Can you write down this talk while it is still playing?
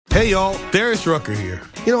Hey y'all, Darius Rucker here.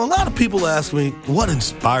 You know, a lot of people ask me, what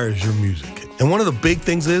inspires your music? And one of the big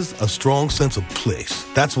things is a strong sense of place.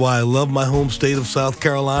 That's why I love my home state of South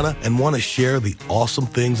Carolina and want to share the awesome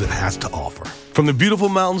things it has to offer. From the beautiful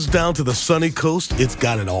mountains down to the sunny coast, it's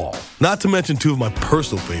got it all. Not to mention two of my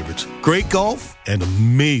personal favorites, great golf and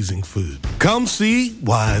amazing food. Come see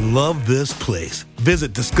why I love this place.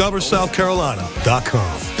 Visit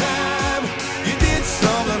discoversouthcarolina.com.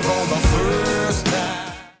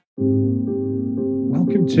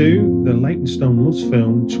 Welcome to the Leytonstone Loves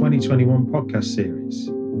Film 2021 podcast series.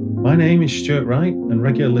 My name is Stuart Wright, and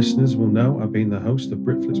regular listeners will know I've been the host of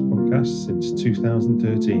Britflix podcast since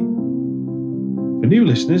 2013. For new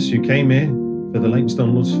listeners who came here for the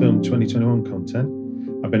Leytonstone Loves Film 2021 content,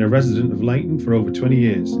 I've been a resident of Leyton for over 20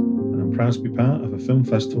 years, and I'm proud to be part of a film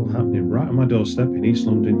festival happening right on my doorstep in East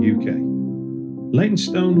London, UK.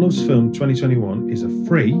 Leytonstone Loves Film 2021 is a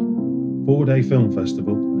free 4-day film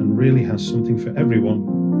festival and really has something for everyone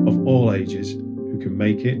of all ages who can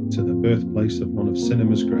make it to the birthplace of one of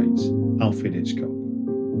cinema's greats, Alfred Hitchcock.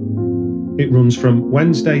 It runs from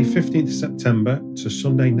Wednesday 15th September to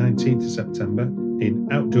Sunday 19th September in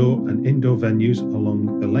outdoor and indoor venues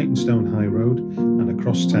along the Leytonstone High Road and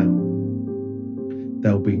across town.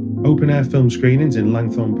 There'll be open-air film screenings in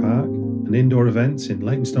Langthorne Park and indoor events in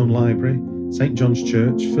Leytonstone Library, St John's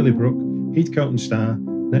Church, Phillybrook, Heathcote and Star,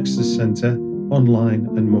 Nexus Centre, online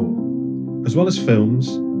and more. As well as films,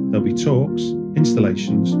 there'll be talks,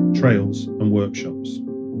 installations, trails and workshops.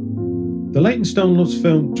 The Leytonstone Loves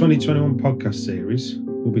Film 2021 podcast series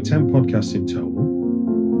will be 10 podcasts in total.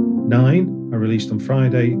 9 are released on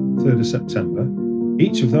Friday, 3rd of September.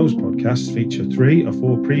 Each of those podcasts feature 3 or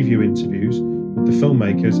 4 preview interviews with the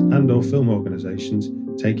filmmakers and or film organisations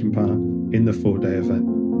taking part in the 4-day event.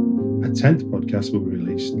 A 10th podcast will be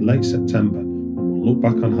released late September. Look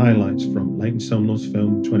back on highlights from Leytonstone Loves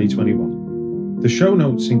Film 2021. The show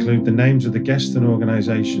notes include the names of the guests and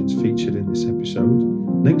organisations featured in this episode,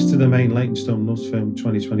 links to the main Leytonstone Loves Film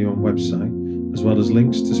 2021 website, as well as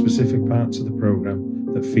links to specific parts of the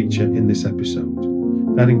programme that feature in this episode.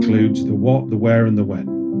 That includes the what, the where and the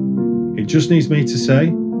when. It just needs me to say,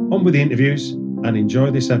 on with the interviews and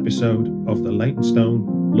enjoy this episode of the Leytonstone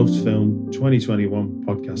Loves Film 2021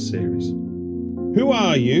 podcast series. Who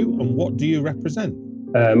are you and what do you represent?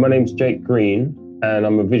 My name's Jake Green and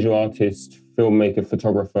I'm a visual artist, filmmaker,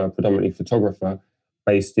 photographer, predominantly photographer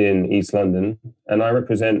based in East London. And I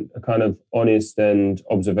represent a kind of honest and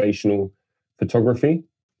observational photography.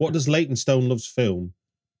 What does Leytonstone Loves Film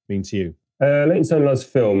mean to you? Leytonstone Loves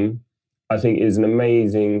Film, I think, is an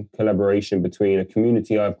amazing collaboration between a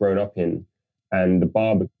community I've grown up in and the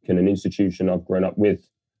Barbican, an institution I've grown up with.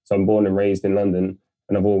 So I'm born and raised in London.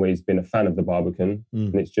 And I've always been a fan of the Barbican,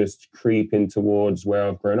 and it's just creeping towards where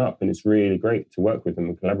I've grown up. And it's really great to work with them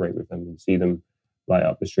and collaborate with them and see them light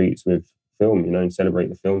up the streets with film, you know, and celebrate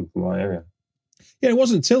the film from my area. Yeah, it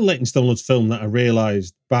wasn't until Leytonstone Loves Film that I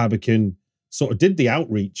realised Barbican sort of did the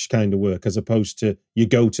outreach kind of work as opposed to you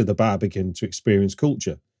go to the Barbican to experience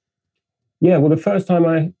culture. Yeah, well, the first time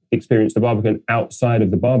I experienced the Barbican outside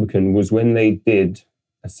of the Barbican was when they did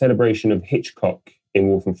a celebration of Hitchcock in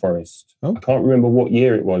Waltham Forest. Oh. I can't remember what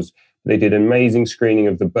year it was. They did an amazing screening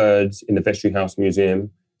of The Birds in the Vestry House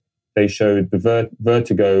Museum. They showed the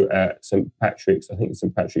Vertigo at St Patrick's, I think it's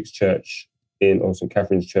St Patrick's Church or St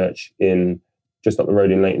Catherine's Church in just up the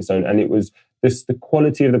road in Leytonstone. And it was the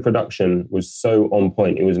quality of the production was so on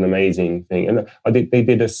point. It was an amazing thing. And they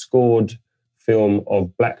did a scored film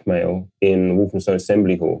of Blackmail in Walthamstow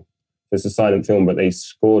Assembly Hall. It's a silent film, but they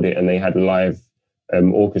scored it and they had a live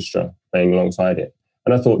orchestra playing alongside it.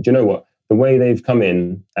 And I thought, do you know what? The way they've come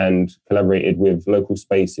in and collaborated with local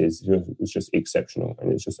spaces was just exceptional.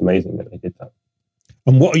 And it's just amazing that they did that.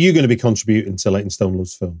 And what are you going to be contributing to Leytonstone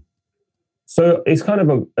Loves Film? So it's kind of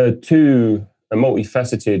a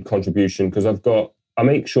multifaceted contribution because I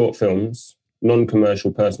make short films,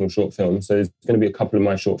 non-commercial personal short films. So there's going to be a couple of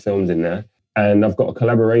my short films in there. And I've got a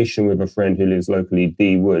collaboration with a friend who lives locally,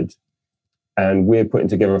 Dee Wood. And we're putting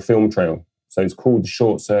together a film trail. So it's called The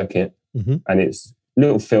Short Circuit. And it's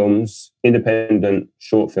little films, independent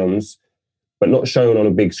short films, but not shown on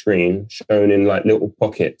a big screen, shown in like little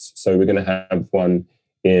pockets. So we're going to have one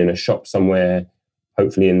in a shop somewhere,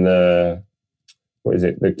 hopefully in the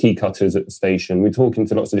key cutters at the station. We're talking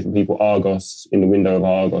to lots of different people, Argos, in the window of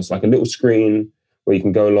Argos, like a little screen where you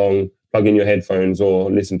can go along, plug in your headphones or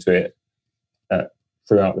listen to it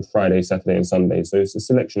throughout the Friday, Saturday and Sunday. So it's a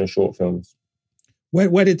selection of short films.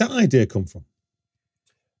 Where did that idea come from?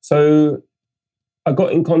 So I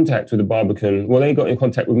got in contact with the Barbican. Well, they got in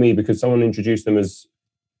contact with me because someone introduced them as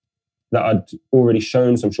that I'd already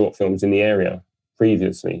shown some short films in the area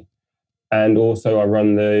previously. And also I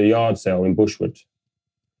run the yard sale in Bushwood.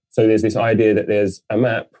 So there's this idea that there's a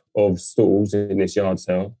map of stalls in this yard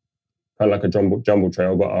sale, kind of like a jumble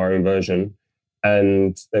trail, but our own version.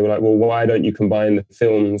 And they were like, well, why don't you combine the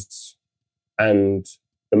films and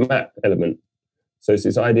the map element? So it's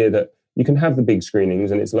this idea that you can have the big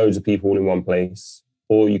screenings and it's loads of people all in one place,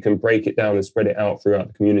 or you can break it down and spread it out throughout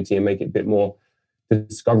the community and make it a bit more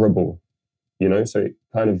discoverable, you know? So it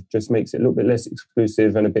kind of just makes it a little bit less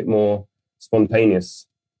exclusive and a bit more spontaneous.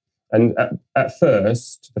 And at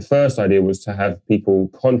first, the first idea was to have people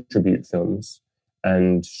contribute films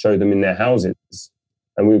and show them in their houses.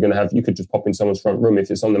 And we were going to have, you could just pop in someone's front room. If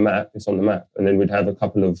it's on the map, it's on the map. And then we'd have a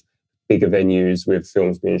couple of bigger venues with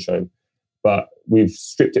films being shown. But we've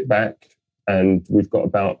stripped it back and we've got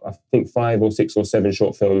about, I think, 5 or 6 or 7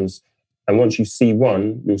 short films. And once you see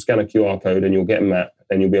one, you'll scan a QR code and you'll get a map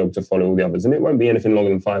and you'll be able to follow all the others. And it won't be anything longer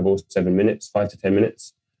than 5 or 7 minutes, 5 to 10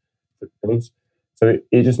 minutes. So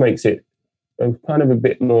it just makes it kind of a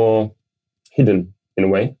bit more hidden in a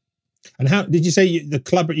way. And how did you say your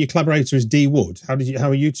collaborator is Dee Wood? How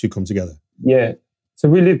are you two come together? Yeah, so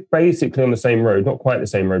we live basically on the same road, not quite the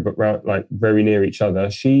same road, but like very near each other.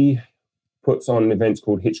 She puts on events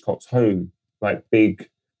called Hitchcock's Home, like big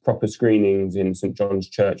proper screenings in St. John's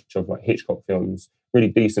Church of like Hitchcock films, really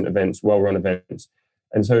decent events, well-run events.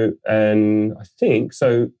 And I think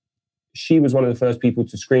so. She was one of the first people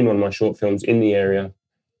to screen one of my short films in the area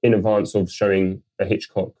in advance of showing a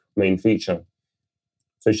Hitchcock main feature.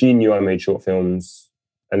 So she knew I made short films,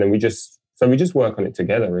 and then we just work on it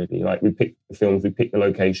together, really. Like, we pick the films, we pick the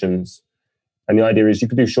locations, and the idea is you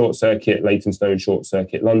could do short circuit, Leytonstone, short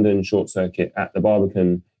circuit, London, short circuit at the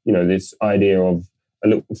Barbican. You know, this idea of a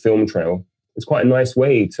little film trail. It's quite a nice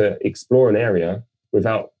way to explore an area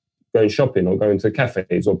without going shopping or going to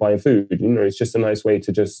cafes or buying food. You know, it's just a nice way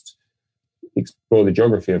to just explore the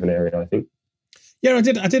geography of an area, I think. Yeah, I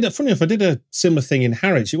did. Funny enough, I did a similar thing in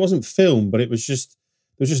Harwich. It wasn't film, but there was just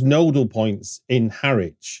nodal points in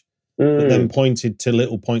Harwich that then pointed to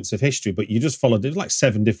little points of history. But you just followed. It was like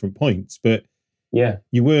 7 different points, but yeah,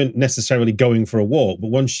 you weren't necessarily going for a walk. But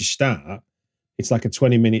once you start, it's like a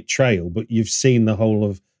 20-minute trail. But you've seen the whole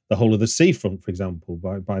of the seafront, for example,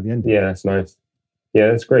 by the end of it. Yeah, that's nice. Yeah,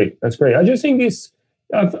 that's great. That's great. I just think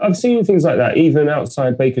I've seen things like that. Even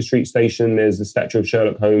outside Baker Street Station, there's the statue of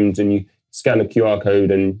Sherlock Holmes, and you scan a QR code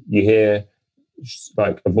and you hear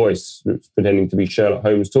like a voice that's pretending to be Sherlock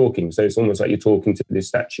Holmes talking. So it's almost like you're talking to this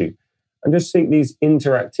statue. I just think these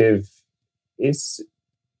interactive, it's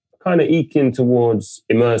kind of eking towards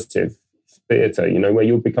immersive theatre, you know, where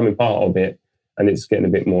you're becoming part of it and it's getting a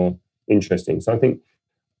bit more interesting. So I think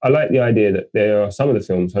I like the idea that there are some of the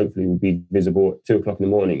films hopefully will be visible at 2:00 in the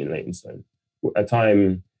morning in Leytonstone, a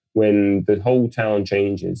time when the whole town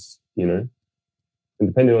changes, you know, and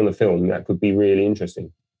depending on the film, that could be really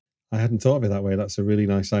interesting. I hadn't thought of it that way. That's a really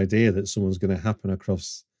nice idea that someone's going to happen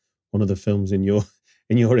across one of the films in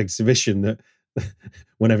your exhibition that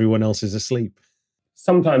when everyone else is asleep.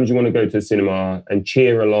 Sometimes you want to go to the cinema and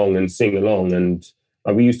cheer along and sing along. And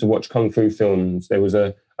we used to watch Kung Fu films. There was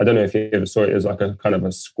I don't know if you ever saw it, it was like a kind of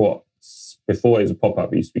a squat. Before it was a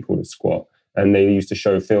pop-up, it used to be called a squat. And they used to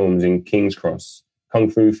show films in King's Cross, Kung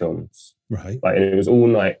Fu films. Right. Like, and it was all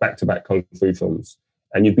night, back-to-back Kung Fu films.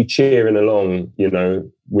 And you'd be cheering along, you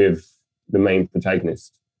know, with the main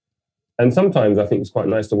protagonist. And sometimes I think it's quite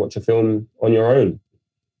nice to watch a film on your own,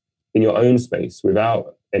 in your own space,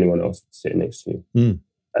 without anyone else sitting next to you. Mm.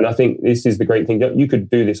 And I think this is the great thing. You could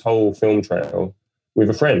do this whole film trail with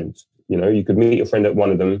a friend. You know, you could meet your friend at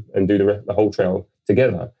one of them and do the whole trail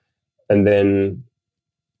together. And then,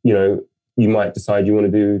 you know, you might decide you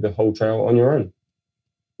want to do the whole trail on your own,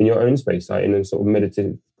 in your own space, like in a sort of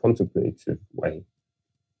meditative, contemplative way.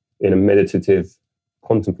 In a meditative,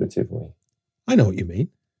 contemplative way. I know what you mean.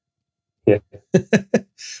 Yeah.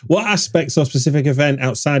 What aspects of specific event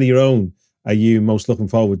outside of your own are you most looking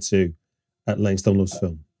forward to at Leytonstone Loves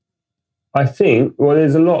Film? I think, well,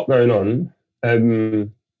 there's a lot going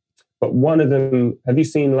on. But one of them, have you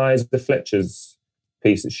seen Liza Fletcher's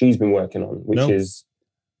piece that she's been working on, which is,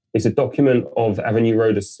 it's a document of Avenue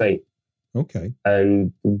Road Estate. Okay.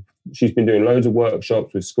 And she's been doing loads of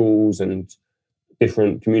workshops with schools and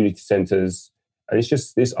different community centres. And it's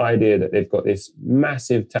just this idea that they've got this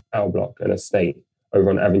massive tower block and estate over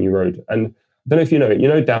on Avenue Road. And I don't know if you know it, you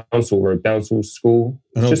know Downsall Road, Downsall School?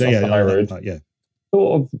 It's just off the high road. Yeah.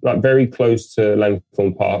 Sort of like very close to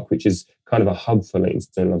Langthorne Park, which is kind of a hub for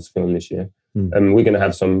Leytonstone Loves Film this year. And we're going to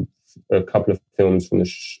have a couple of films from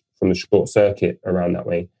the short circuit around that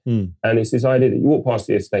way. And it's this idea that you walk past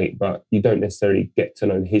the estate, but you don't necessarily get to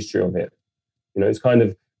know the history of it. You know, it's kind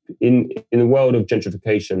of in the world of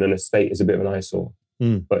gentrification, an estate is a bit of an eyesore.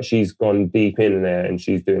 But she's gone deep in there, and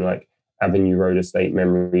she's doing like Avenue Road Estate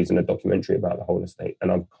Memories and a documentary about the whole estate.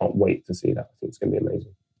 And I can't wait to see that. I think it's going to be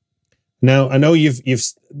amazing. Now, I know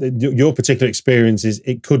your particular experience is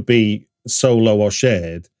it could be solo or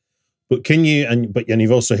shared, but can you, and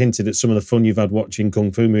you've also hinted at some of the fun you've had watching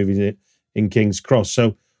Kung Fu movies in King's Cross.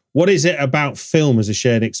 So what is it about film as a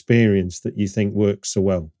shared experience that you think works so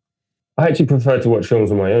well? I actually prefer to watch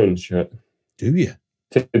films on my own, Stuart. Do you?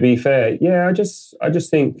 To be fair, yeah, I just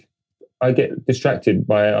think I get distracted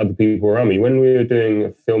by other people around me. When we were doing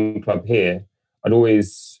a film club here, I'd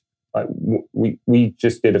always, like, we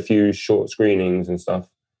just did a few short screenings and stuff.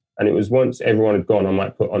 And it was once everyone had gone, I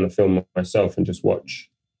might put on a film myself and just watch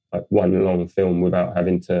like one long film without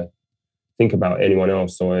having to think about anyone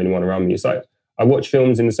else or anyone around me. It's like I watch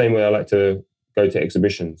films in the same way I like to go to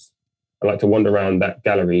exhibitions. I like to wander around that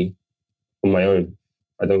gallery on my own.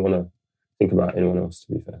 I don't want to think about anyone else,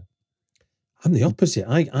 to be fair. I'm the opposite.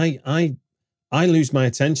 I lose my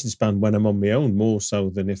attention span when I'm on my own more so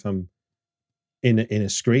than if I'm in a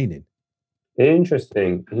screening.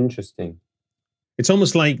 Interesting. It's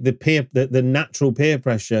almost like the natural peer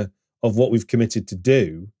pressure of what we've committed to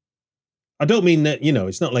do. I don't mean that,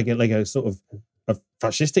 it's not like a sort of a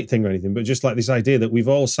fascistic thing or anything, but just like this idea that we've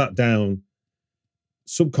all sat down,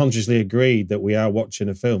 subconsciously agreed that we are watching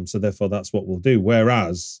a film, so therefore that's what we'll do.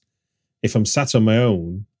 Whereas if I'm sat on my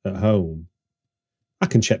own at home, I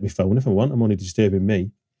can check my phone if I want. I'm only disturbing me.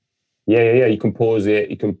 Yeah. You can pause it.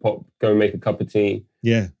 You can go and make a cup of tea.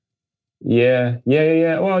 Yeah.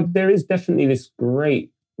 Well, there is definitely this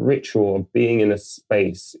great ritual of being in a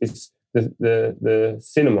space. It's the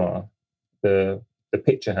cinema, the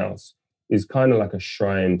picture house is kind of like a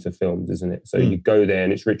shrine to films, isn't it? So you go there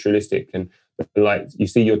and it's ritualistic, and the lights, you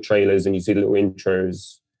see your trailers and you see the little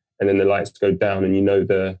intros, and then the lights go down and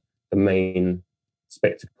the main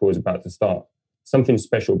spectacle is about to start. Something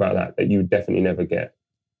special about that you would definitely never get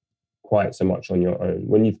quite so much on your own.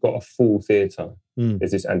 When you've got a full theatre,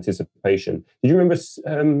 there's this anticipation. Did you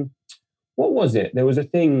remember, what was it? There was a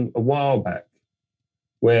thing a while back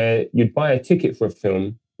where you'd buy a ticket for a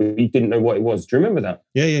film, but you didn't know what it was. Do you remember that?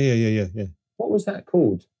 Yeah. What was that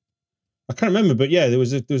called? I can't remember, but yeah, there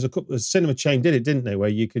was a couple, the cinema chain did it, didn't they? Where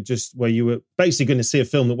you were basically going to see a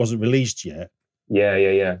film that wasn't released yet.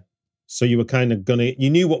 Yeah. So you were kind of you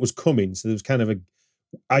knew what was coming. So there was kind of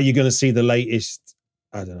are you going to see the latest,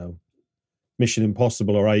 I don't know, Mission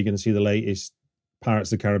Impossible, or are you going to see the latest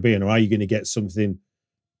Pirates of the Caribbean, or are you going to get something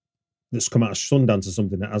that's come out of Sundance or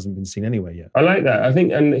something that hasn't been seen anywhere yet? I like that. I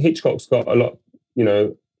think, and Hitchcock's got a lot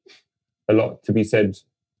to be said.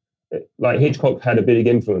 Like Hitchcock had a big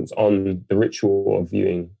influence on the ritual of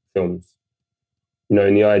viewing films, in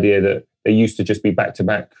the idea that they used to just be back to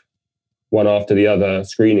back, one after the other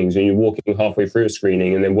screenings, and you're walking halfway through a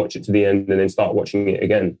screening and then watch it to the end and then start watching it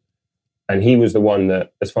again. And he was the one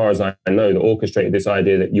that, as far as I know, that orchestrated this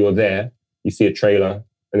idea that you're there, you see a trailer,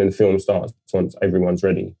 and then the film starts once everyone's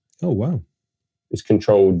ready. Oh, wow. It's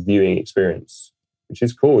controlled viewing experience, which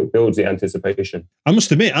is cool. It builds the anticipation. I must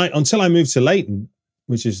admit, until I moved to Leyton,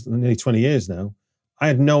 which is nearly 20 years now, I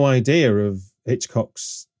had no idea of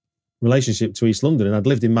Hitchcock's relationship to East London, and I'd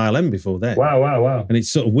lived in Mile End before then. Wow. And it's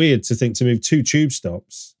sort of weird to move 2 tube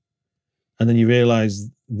stops, and then you realise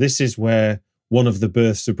this is where one of the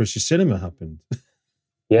births of British cinema happened.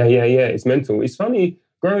 Yeah. It's mental. It's funny,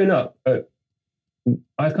 growing up,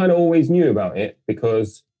 I kind of always knew about it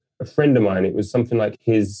because a friend of mine, it was something like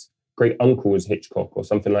his great uncle was Hitchcock or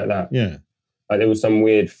something like that. Yeah. Like there was some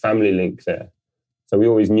weird family link there. So we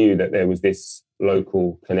always knew that there was this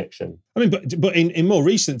local connection. I mean, but in more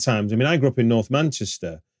recent times, I grew up in North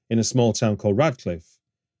Manchester in a small town called Radcliffe,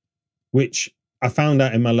 which I found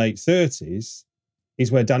out in my late 30s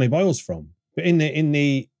is where Danny Boyle's from. But in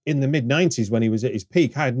the mid 90s, when he was at his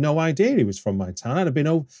peak, I had no idea he was from my town. I'd have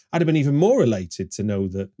been even more elated to know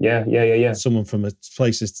that. Yeah. Someone from a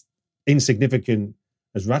place as insignificant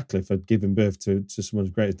as Radcliffe had given birth to someone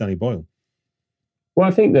as great as Danny Boyle. Well,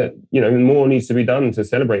 I think that, more needs to be done to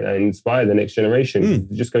celebrate that and inspire the next generation.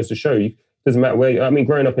 It just goes to show you, doesn't matter where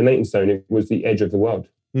growing up in Leytonstone, it was the edge of the world.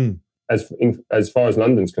 As far as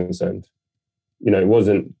London's concerned, it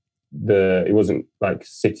wasn't like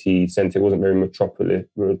city centre. It wasn't very it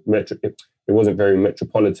wasn't very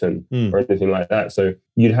metropolitan or anything like that. So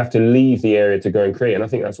you'd have to leave the area to go and create. And I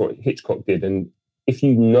think that's what Hitchcock did. And if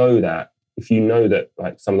you know that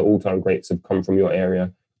like some of the all-time greats have come from your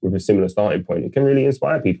area with a similar starting point, it can really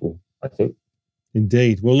inspire people, I think.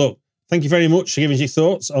 Indeed. Well, look, thank you very much for giving us your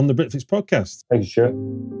thoughts on the Britfix podcast. Thank you, Stuart.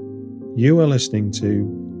 You are listening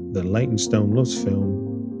to the Leytonstone Loves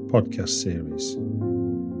Film podcast series.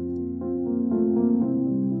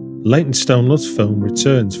 Leytonstone Loves Film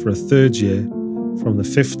returns for a third year from the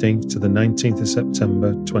 15th to the 19th of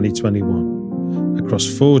September 2021.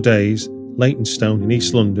 Across 4 days, Leytonstone in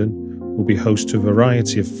East London will be host to a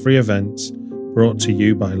variety of free events brought to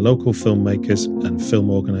you by local filmmakers and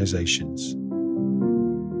film organisations.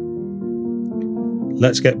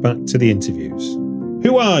 Let's get back to the interviews.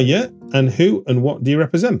 Who are you, and who and what do you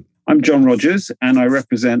represent? I'm John Rogers, and I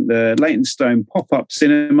represent the Leytonstone Pop-Up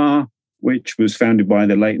Cinema, which was founded by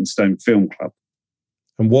the Leytonstone Film Club.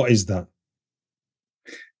 And what is that?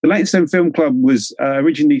 The Leytonstone Film Club was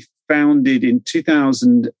originally founded in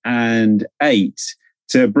 2008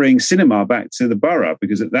 to bring cinema back to the borough,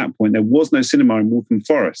 because at that point there was no cinema in Waltham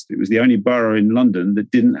Forest. It was the only borough in London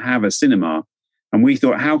that didn't have a cinema. And we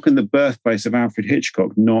thought, how can the birthplace of Alfred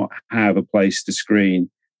Hitchcock not have a place to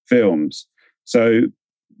screen films? So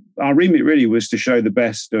our remit really was to show the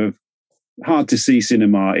best of hard to see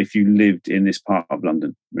cinema if you lived in this part of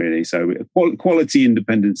London, really. So quality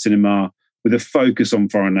independent cinema with a focus on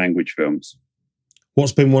foreign language films.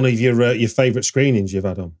 What's been one of your favourite screenings you've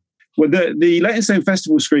had on? Well, the Leytonstone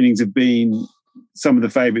Festival screenings have been some of the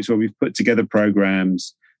favourites where we've put together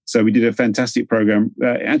programmes. So we did a fantastic programme,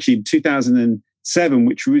 actually in 2007,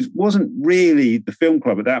 which wasn't really the film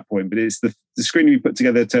club at that point, but it's the screening we put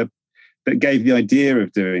together that gave the idea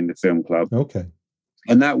of doing the film club. Okay.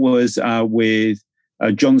 And that was with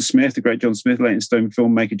John Smith, the great John Smith, Leytonstone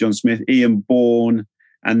filmmaker John Smith, Ian Bourne,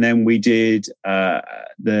 and then we did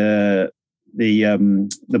the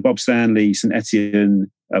Bob Stanley, St Etienne,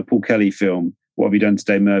 Paul Kelly film, What Have You Done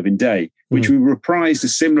Today, Mervyn Day, which we reprised a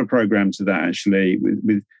similar programme to that actually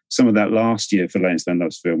with some of that last year for Leytonstone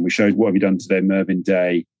Loves Film. We showed What Have You Done Today, Mervyn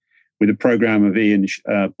Day, with a programme of Ian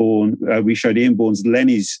Bourne. We showed Ian Bourne's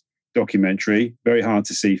Lenny's documentary, very hard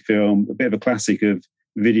to see film, a bit of a classic of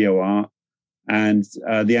video art, and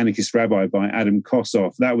The Anarchist Rabbi by Adam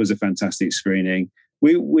Kossoff. That was a fantastic screening.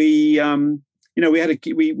 We did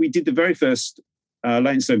the very first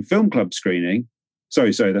Leytonstone Film Club screening.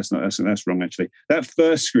 Sorry, that's wrong actually. That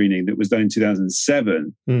first screening that was done in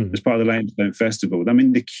 2007 was part of the Leytonstone Festival. I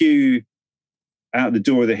mean, the queue out the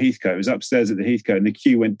door of the Heathcote, it was upstairs at the Heathcote, and the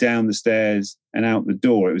queue went down the stairs and out the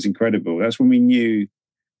door. It was incredible. That's when we knew,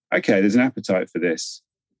 okay, there's an appetite for this.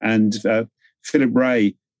 And Philip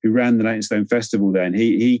Ray, who ran the Leytonstone Festival then,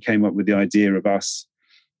 he came up with the idea of us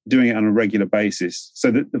doing it on a regular basis. So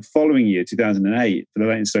that the following year, 2008, for the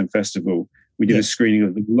Leytonstone Festival, we did a screening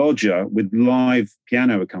of The Lodger with live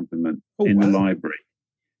piano accompaniment the library.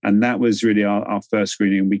 And that was really our first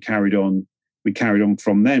screening. And we carried on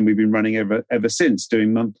from then. We've been running ever since,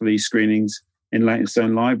 doing monthly screenings in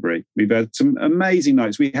Leytonstone Library. We've had some amazing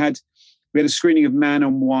nights. We had a screening of Man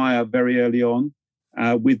on Wire very early on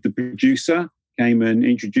with the producer, came and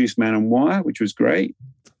introduced Man on Wire, which was great.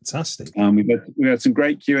 Fantastic. We had some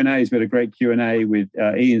great Q&As. We had a great Q&A with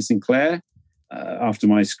Ian Sinclair after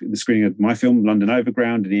the screening of my film, London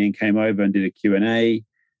Overground, and Ian came over and did a Q&A.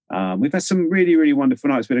 We've had some really, really wonderful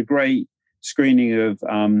nights. We had a great screening of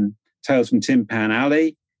Tales from Tin Pan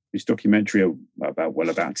Alley, which documentary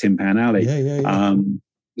about Tin Pan Alley. Yeah. It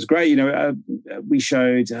was great. We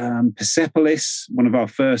showed Persepolis, one of our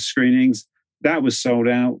first screenings. That was sold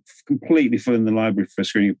out, completely full in the library for a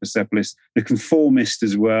screening of Persepolis. The Conformist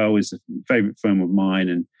as well is a favourite film of mine,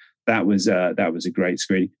 and that was a great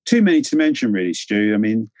screening. Too many to mention, really, Stu. I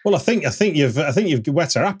mean, well, I think you've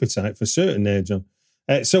whet our appetite for certain there, John.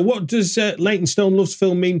 So, what does Leytonstone Loves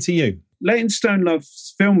Film mean to you? Leytonstone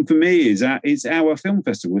Loves Film for me is our film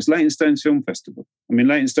festival. It's Leytonstone's film festival. I mean,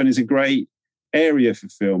 Leytonstone is a great area for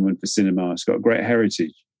film and for cinema. It's got a great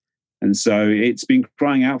heritage. And so it's been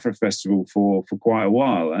crying out for a festival for quite a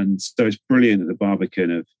while. And so it's brilliant that the Barbican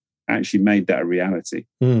have actually made that a reality.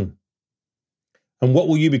 And what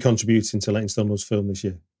will you be contributing to Leytonstone Loves Film this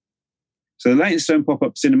year? So the Leytonstone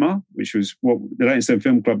Pop-Up Cinema, which was what the Leytonstone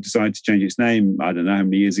Film Club decided to change its name, I don't know how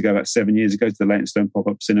many years ago, about 7 years ago, to the Leytonstone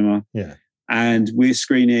Pop-Up Cinema. Yeah. And we're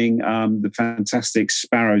screening the fantastic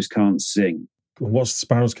Sparrows Can't Sing. What's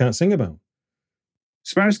Sparrows Can't Sing about?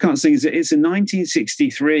 Sparrows Can't Sing it's a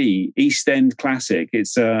 1963 East End classic.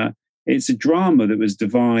 It's a drama that was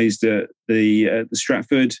devised at the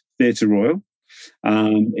Stratford Theatre Royal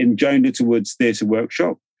in Joan Littlewood's theatre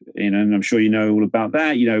workshop. And I'm sure you know all about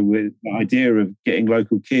that. With the idea of getting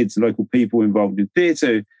local kids, local people involved in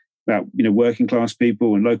theatre, about working class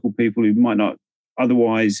people and local people who might not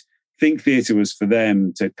otherwise think theatre was for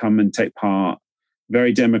them to come and take part.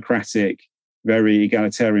 Very democratic, very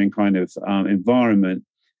egalitarian kind of environment.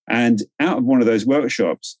 And out of one of those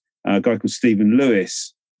workshops, a guy called Stephen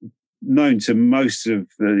Lewis, known to most of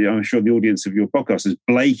I'm sure the audience of your podcast as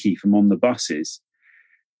Blakey from On the Buses,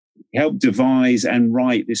 helped devise and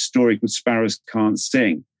write this story called Sparrows Can't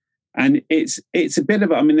Sing. And it's a bit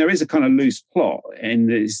of, I mean, there is a kind of loose plot, and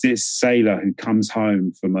there's this sailor who comes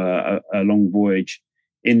home from a long voyage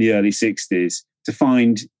in the early 60s to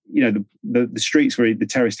find, the streets where the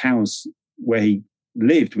terraced house where he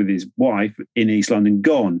lived with his wife in East London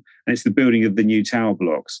gone, and it's the building of the new tower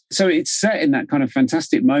blocks. So it's set in that kind of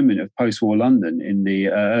fantastic moment of post-war London in the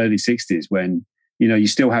early 60s when, you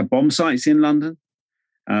still have bomb sites in London.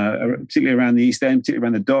 Particularly around the East End, particularly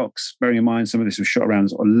around the docks. Bearing in mind, some of this was shot around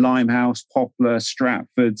sort of Limehouse, Poplar,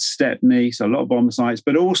 Stratford, Stepney, so a lot of bomb sites.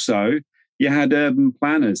 But also, you had urban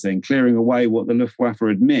planners then clearing away what the Luftwaffe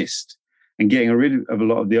had missed and getting rid of a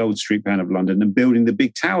lot of the old street plan of London and building the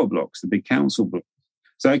big tower blocks, the big council blocks.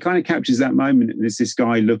 So it kind of captures that moment. There's this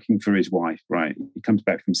guy looking for his wife, right? He comes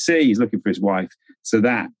back from sea, he's looking for his wife. So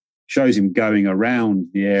that shows him going around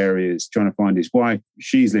the areas trying to find his wife.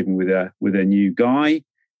 She's living with a new guy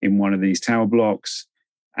in one of these tower blocks.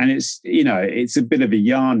 And it's a bit of a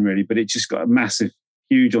yarn really, but it's just got a massive,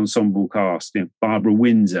 huge ensemble cast. Barbara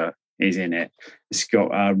Windsor is in it. It's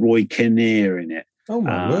got Roy Kinnear in it. Oh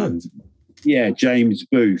my word. Yeah, James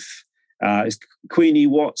Booth. Queenie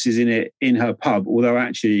Watts is in it in her pub, although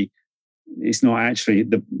actually it's not actually,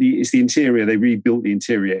 it's the interior. They rebuilt the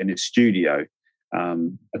interior in its studio. I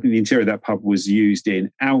think the interior of that pub was used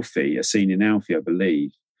in Alfie, a scene in Alfie, I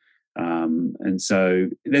believe. And so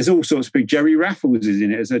there's all sorts of big. Jerry Raffles is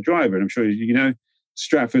in it as a driver, and I'm sure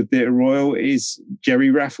Stratford Theatre Royal is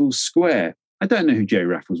Jerry Raffles Square. I don't know who Jerry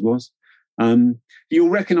Raffles was. You'll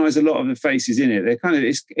recognise a lot of the faces in it. They're kind of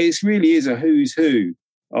it really is a who's who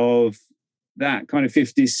of that kind of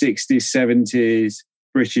 50s, 60s, 70s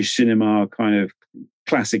British cinema kind of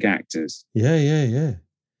classic actors. Yeah.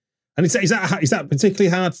 And is that particularly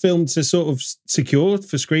hard film to sort of secure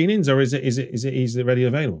for screenings, or is it easily readily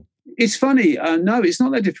available? It's funny. No, it's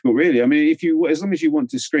not that difficult, really. I mean, as long as you want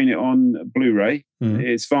to screen it on Blu-ray,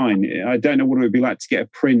 it's fine. I don't know what it would be like to get a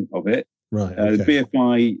print of it. Right. Okay. The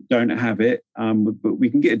BFI don't have it, but we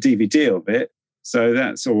can get a DVD of it. So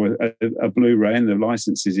that's all a Blu-ray, and the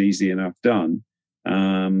license is easy enough done.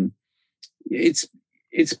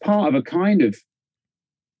 It's part of a kind of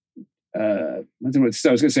I don't know what to say.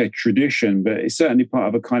 I was going to say tradition, but it's certainly part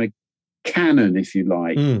of a kind of canon, if you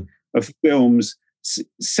like, of films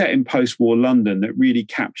set in post-war London that really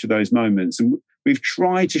capture those moments. And we've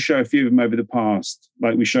tried to show a few of them over the past,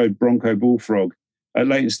 like we showed Bronco Bullfrog at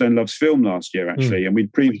Leytonstone Loves Film last year, actually. And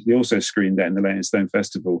we'd previously also screened that in the Leytonstone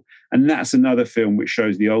Festival. And that's another film which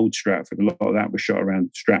shows the old Stratford. A lot of that was shot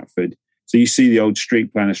around Stratford. So you see the old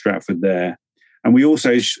street plan of Stratford there. And we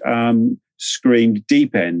also screened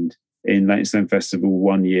Deep End in Leytonstone Festival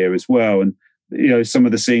one year as well. And, some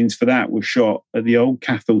of the scenes for that were shot at the old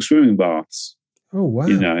Cathal swimming baths. Oh, wow.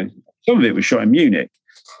 Some of it was shot in Munich,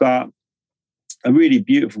 but a really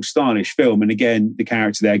beautiful, stylish film. And again, the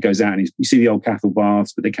character there goes out and you see the old Cathal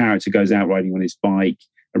baths, but the character goes out riding on his bike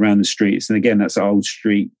around the streets. And again, that's an old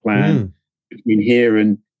street plan between here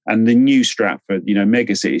and the new Stratford,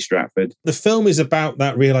 mega city Stratford. The film is about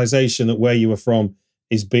that realization that where you were from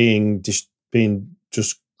is being just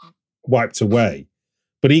wiped away.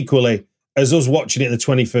 But equally, as us watching it in the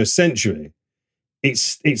 21st century,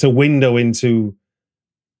 it's a window into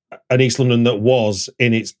an East London that was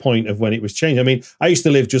in its point of when it was changed. I mean, I used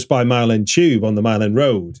to live just by Mile End Tube on the Mile End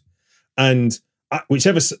Road, and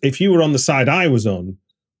if you were on the side I was on,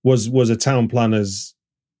 was a town planner's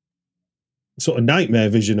sort of nightmare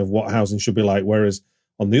vision of what housing should be like. Whereas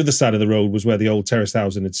on the other side of the road was where the old terraced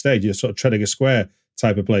housing had stayed, sort of Tredegar Square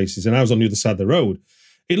type of places. And I was on the other side of the road.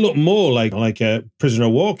 It looked more like a prisoner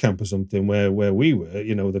of war camp or something where we were,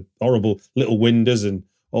 the horrible little windows and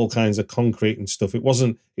all kinds of concrete and stuff. It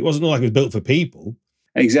wasn't like it was built for people.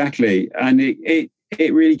 Exactly. And it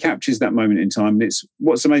really captures that moment in time. And it's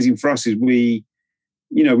what's amazing for us is we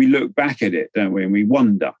look back at it, don't we? And we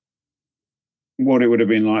wonder what it would have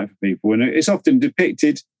been like for people. And it's often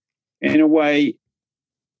depicted in a way,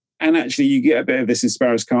 and actually you get a bit of this in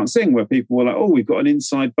Sparrows Can't Sing, where people were like, oh, we've got an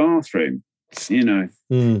inside bathroom. We can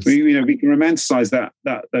romanticize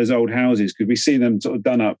those old houses because we see them sort of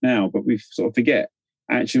done up now, but we sort of forget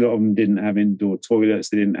actually a lot of them didn't have indoor toilets.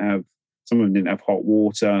 Some of them didn't have hot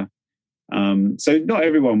water. So not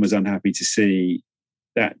everyone was unhappy to see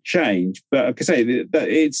that change, but like I say, that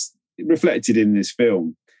it's reflected in this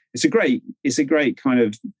film. It's a great kind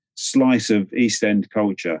of slice of East End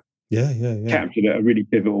culture. Yeah. Captured at a really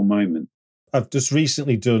pivotal moment. I've just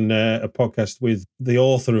recently done a podcast with the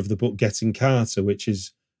author of the book Getting Carter, which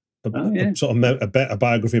is a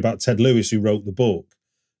biography about Ted Lewis, who wrote the book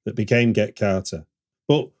that became Get Carter.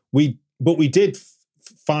 But we did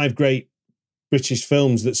 5 great British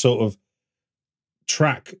films that sort of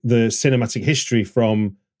track the cinematic history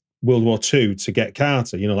from World War II to Get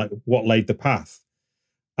Carter, you know, like what laid the path.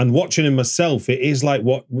 And watching them myself, it is like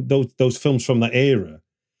what those films from that era,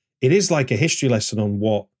 it is like a history lesson on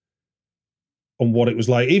what it was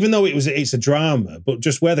like, even though it's a drama, but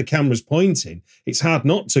just where the camera's pointing, it's hard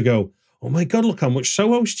not to go, oh my God, look how much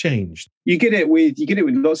Soho's changed. You get it with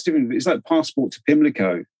lots of different. It's like Passport to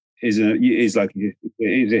Pimlico is a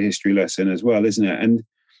history lesson as well, isn't it?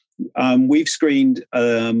 And we've screened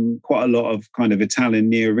quite a lot of kind of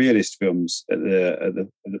Italian neorealist films at the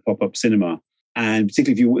pop-up cinema, and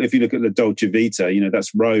particularly if you look at the Dolce Vita, you know,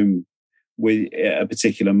 that's Rome with a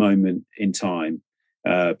particular moment in time,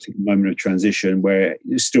 a particular moment of transition where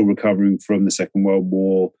it's still recovering from the Second World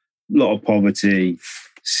War, a lot of poverty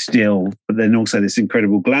still, but then also this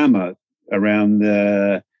incredible glamour around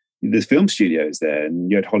the film studios there, and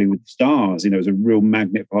you had Hollywood stars. You know, it was a real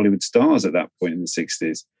magnet for Hollywood stars at that point in the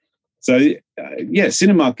 60s. So,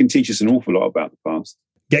 cinema can teach us an awful lot about the past.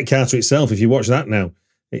 Get Carter itself, if you watch that now,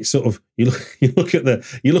 it's sort of you look at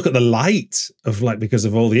the light of, like, because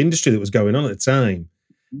of all the industry that was going on at the time,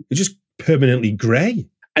 it's just permanently grey.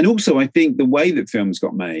 And also, I think the way that films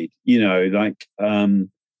got made, you know, like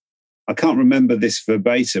I can't remember this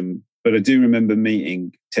verbatim, but I do remember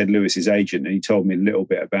meeting Ted Lewis's agent, and he told me a little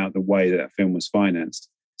bit about the way that film was financed.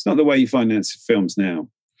 It's not the way you finance films now.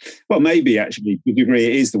 Well, maybe actually, to a degree,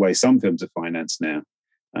 it is the way some films are financed now.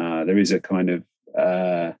 There is a kind of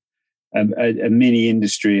a mini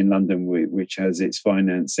industry in London which has its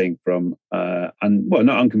financing from, not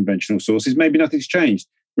unconventional sources. Maybe nothing's changed.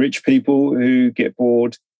 Rich people who get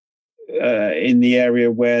bored in the area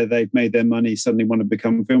where they've made their money suddenly want to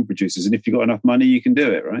become film producers. And if you've got enough money, you can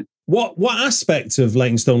do it, right? What aspect of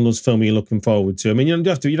Leytonstone Loves film are you looking forward to? I mean, you'd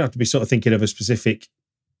have to be sort of thinking of a specific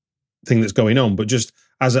thing that's going on, but just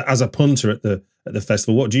as a punter at the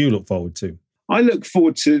festival, what do you look forward to? I look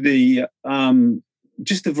forward to the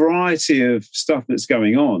just the variety of stuff that's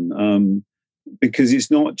going on, because it's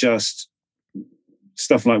not just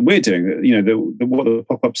stuff like we're doing. You know, what the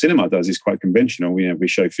pop-up cinema does is quite conventional. You know, we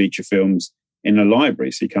show feature films in a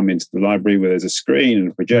library, so you come into the library where there's a screen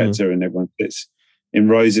and a projector, and everyone sits in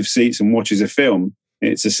rows of seats and watches a film.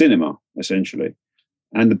 It's a cinema essentially.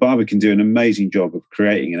 And the Barber can do an amazing job of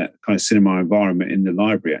creating that kind of cinema environment in the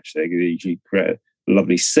library. Actually, they usually create a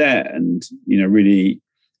lovely set and, you know, really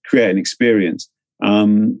create an experience.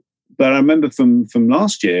 But I remember from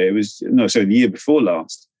last year, the year before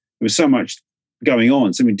last, there was so much going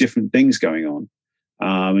on, so many different things going on.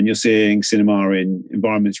 And you're seeing cinema in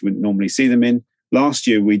environments you wouldn't normally see them in. Last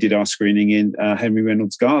year, we did our screening in Henry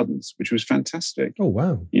Reynolds Gardens, which was fantastic. Oh,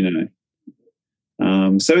 wow. You know.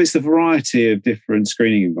 So it's the variety of different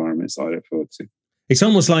screening environments I look forward to. It's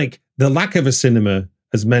almost like the lack of a cinema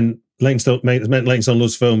has meant Leytonstone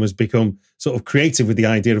Loves film has become sort of creative with the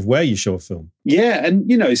idea of where you show a film. Yeah, and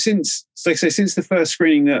you know, since the first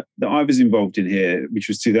screening that I was involved in here, which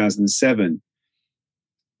was 2007,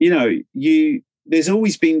 you know, there's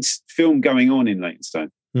always been film going on in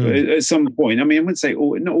Leytonstone at some point. I mean, I wouldn't say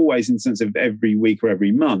not always in the sense of every week or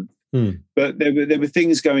every month, but there were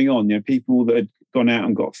things going on. You know, people that had gone out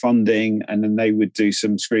and got funding, and then they would do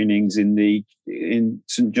some screenings in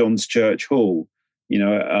St John's Church Hall. You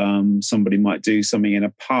know, somebody might do something in a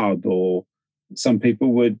pub, or some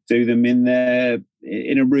people would do them in a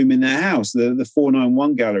room in their house. The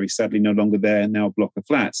 491 Gallery, sadly no longer there, now a block of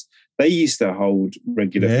flats. They used to hold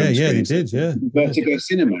regular film screenings. They did, yeah. Vertigo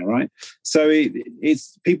Cinema, right? So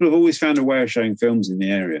it's people have always found a way of showing films in the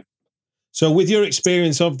area. So with your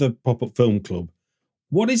experience of the Pop-Up Film Club,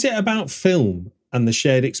 what is it about film and the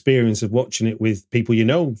shared experience of watching it with people you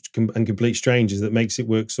know and complete strangers that makes it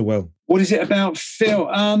work so well? What is it about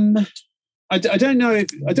film? I don't know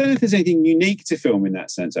if there's anything unique to film in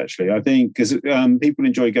that sense, actually. I think because people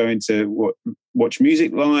enjoy going to watch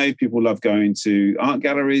music live. People love going to art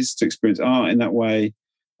galleries to experience art in that way.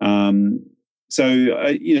 You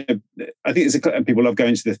know, I think people love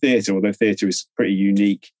going to the theatre, although theatre is pretty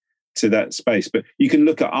unique to that space. But you can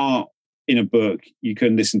look at art in a book, you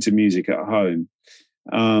can listen to music at home.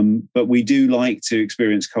 But we do like to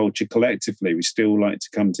experience culture collectively. We still like to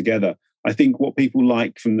come together. I think what people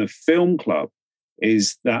like from the film club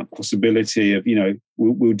is that possibility of, you know,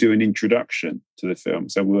 we'll do an introduction to the film.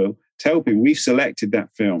 So we'll tell people we've selected that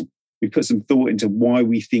film. We put some thought into why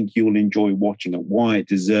we think you'll enjoy watching it, why it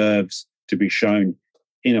deserves to be shown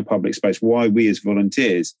in a public space, why we as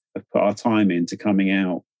volunteers have put our time into coming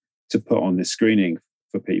out to put on this screening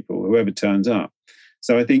for people, whoever turns up.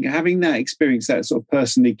 So I think having that experience, that sort of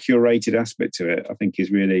personally curated aspect to it, I think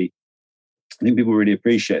people really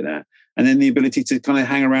appreciate that. and then the ability to kind of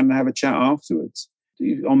hang around and have a chat afterwards.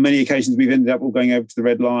 On many occasions, we've ended up all going over to the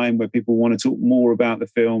Red Line where people want to talk more about the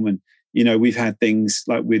film. And, we've had things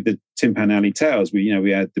like with the Tin Pan Alley Tales, we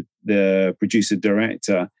had the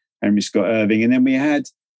producer-director, Henry Scott Irving, and then we had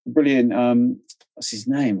the brilliant, what's his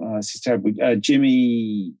name? Oh, this is terrible.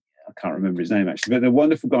 Jimmy, I can't remember his name actually, but the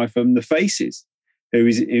wonderful guy from The Faces,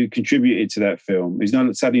 who contributed to that film, who's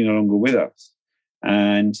sadly no longer with us.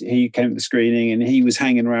 And he came to the screening and he was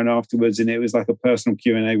hanging around afterwards, and it was like a personal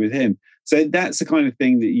Q&A with him. So that's the kind of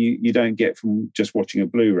thing that you don't get from just watching a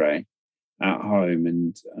Blu-ray at home.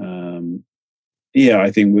 And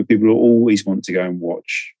I think people always want to go and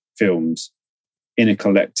watch films in a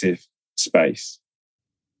collective space.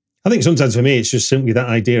 I think sometimes for me, it's just simply that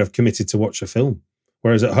idea of committed to watch a film.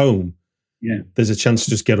 Whereas at home, there's a chance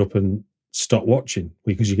to just get up and stop watching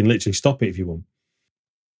because you can literally stop it if you want.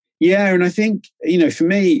 Yeah, and I think, for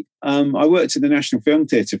me, I worked at the National Film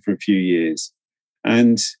Theatre for a few years,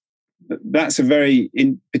 and that's a very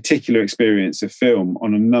particular experience of film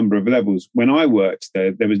on a number of levels. When I worked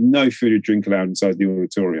there was no food or drink allowed inside the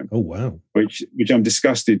auditorium. Oh, wow. Which I'm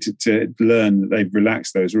disgusted to learn that they've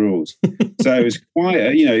relaxed those rules. So it was quite,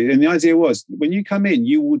 and the idea was, when you come in,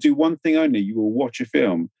 you will do one thing only, you will watch a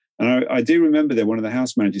film. And I do remember there, one of the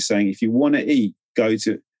house managers saying, if you want to eat,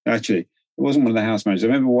 actually, it wasn't one of the house managers. I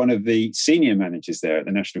remember one of the senior managers there at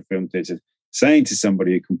the National Film Theatre saying to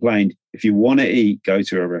somebody who complained, if you want to eat, go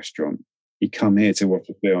to a restaurant. You come here to watch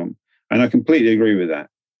a film. And I completely agree with that.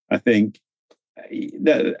 I think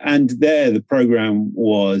that, and there the program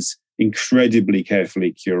was incredibly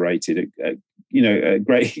carefully curated at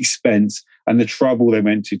great expense, and the trouble they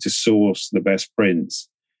went to source the best prints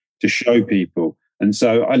to show people. And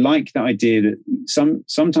so I like the idea that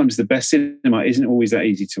sometimes the best cinema isn't always that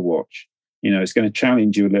easy to watch. It's going to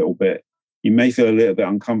challenge you a little bit. You may feel a little bit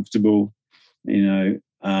uncomfortable,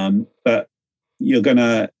 but you're going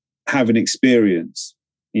to have an experience.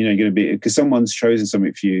 You're going to be, because someone's chosen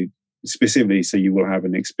something for you specifically, so you will have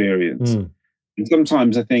an experience. And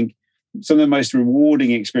sometimes I think some of the most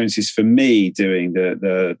rewarding experiences for me doing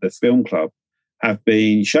the film club have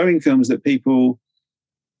been showing films that people,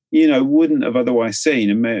 wouldn't have otherwise seen,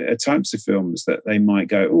 and types of films that they might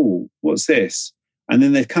go, oh, what's this? And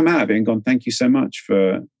then they've come out of it and gone, thank you so much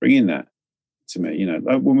for bringing that to me.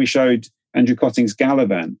 Like when we showed Andrew Cotting's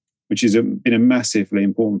Galavan, which has been a massively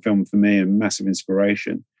important film for me and massive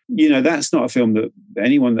inspiration. That's not a film that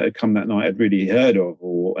anyone that had come that night had really heard of,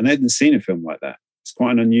 and they hadn't seen a film like that. It's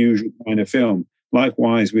quite an unusual kind of film.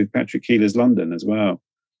 Likewise with Patrick Keeler's London as well.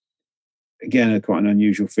 Again, quite an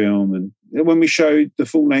unusual film. And when we showed the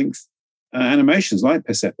full-length animations like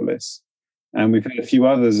Persepolis, and we've had a few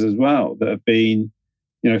others as well that have been,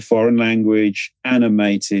 foreign language,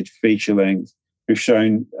 animated, feature-length. We've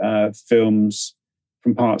shown films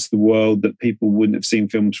from parts of the world that people wouldn't have seen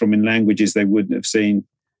films from, in languages they wouldn't have seen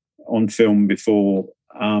on film before.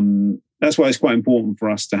 That's why it's quite important for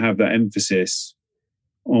us to have that emphasis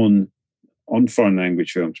on foreign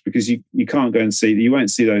language films, because you can't go and see, you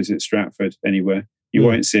won't see those at Stratford anywhere. You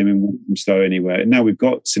won't see them in Walthamstow anywhere. And now we've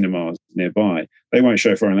got cinemas nearby. They won't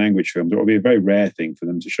show foreign language films. It will be a very rare thing for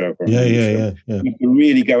them to show foreign language films. You have to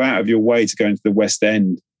really go out of your way to go into the West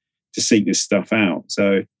End to seek this stuff out.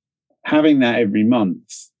 So having that every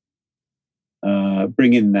month,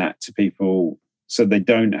 bringing that to people so they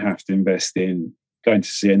don't have to invest in going to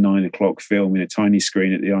see a 9:00 film in a tiny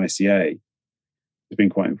screen at the ICA has been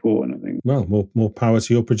quite important, I think. Well, more power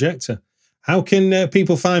to your projector. How can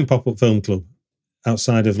people find Pop-Up Film Club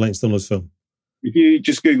outside of Leytonstone Loves Film? If you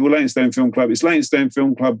just Google Leytonstone Film Club, it's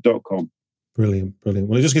leytonstonefilmclub.com. Brilliant.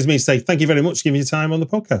 Well, it just gives me to say thank you very much for giving your time on the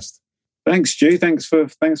podcast. Thanks, Stu. Thanks for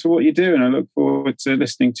what you do, and I look forward to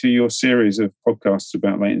listening to your series of podcasts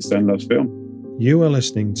about Leytonstone Loves Film. You are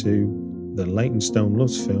listening to the Leytonstone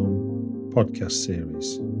Loves Film podcast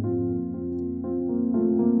series.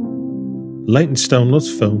 Leytonstone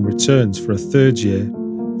Loves Film returns for a third year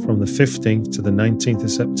from the 15th to the 19th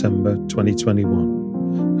of September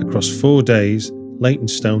 2021. Across 4 days,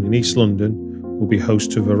 Leytonstone in East London will be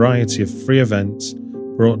host to a variety of free events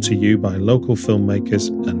brought to you by local filmmakers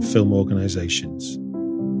and film organisations.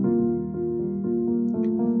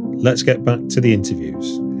 Let's get back to the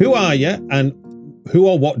interviews. Who are you and who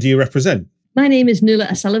or what do you represent? My name is Nuala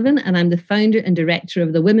O'Sullivan and I'm the founder and director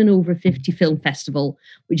of the Women Over 50 Film Festival,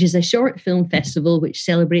 which is a short film festival which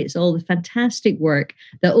celebrates all the fantastic work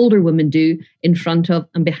that older women do in front of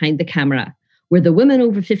and behind the camera. We're the Women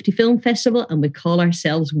Over 50 Film Festival and we call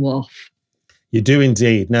ourselves WOF. You do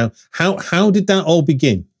indeed. Now, how did that all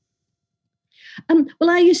begin? Well,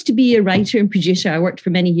 I used to be a writer and producer. I worked for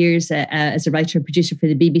many years as a writer and producer for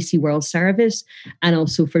the BBC World Service and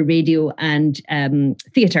also for radio and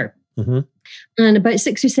theatre. Mm-hmm. And about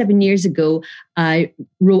 6 or 7 years ago, I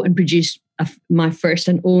wrote and produced my first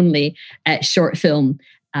and only short film.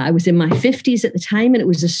 I was in my 50s at the time, and it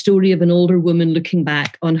was a story of an older woman looking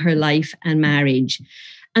back on her life and marriage.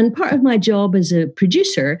 And part of my job as a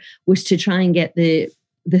producer was to try and get the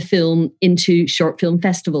film into short film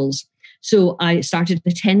festivals. So I started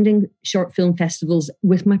attending short film festivals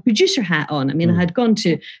with my producer hat on. I mean, I had gone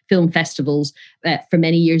to film festivals for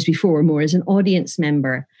many years before, more as an audience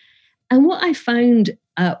member. And what I found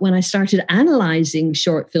when I started analysing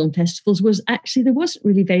short film festivals was actually there wasn't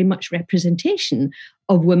really very much representation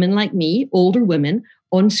of women like me, older women,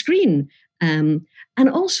 on screen. And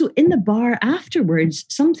also in the bar afterwards,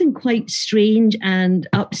 something quite strange and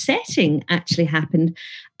upsetting actually happened.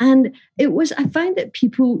 And I found that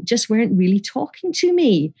people just weren't really talking to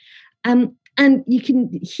me. And you can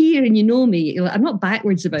hear, and you know me, I'm not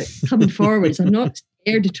backwards about coming forwards. I'm not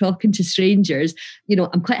scared of talking to strangers.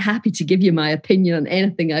 I'm quite happy to give you my opinion on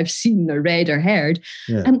anything I've seen or read or heard.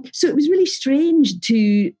 Yeah. So it was really strange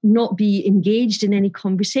to not be engaged in any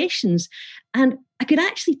conversations. And I could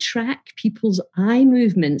actually track people's eye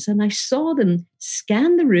movements, and I saw them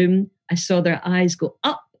scan the room. I saw their eyes go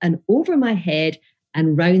up and over my head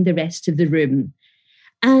and round the rest of the room.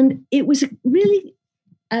 And it was a really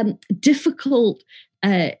difficult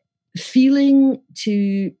feeling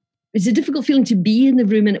to be in the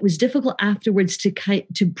room, and it was difficult afterwards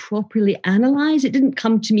to properly analyze. It didn't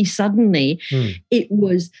come to me suddenly. It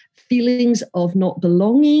was feelings of not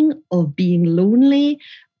belonging, of being lonely,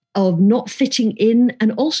 of not fitting in,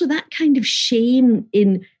 and also that kind of shame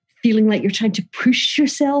in feeling like you're trying to push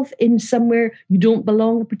yourself in somewhere you don't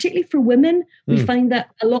belong. Particularly for women, we find that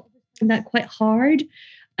a lot find that quite hard.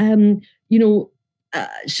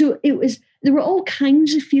 So there were all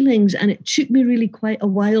kinds of feelings, and it took me really quite a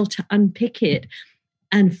while to unpick it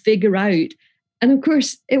and figure out. And of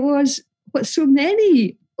course, it was what so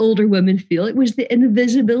many older women feel. It was the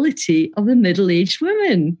invisibility of the middle-aged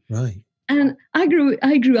women. Right. And I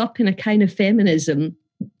grew up in a kind of feminism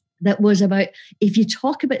that was about, if you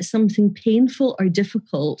talk about something painful or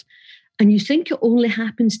difficult and you think it only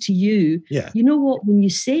happens to you, you know what, when you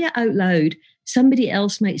say it out loud, somebody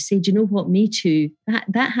else might say, do you know what, me too.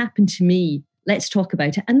 That happened to me. Let's talk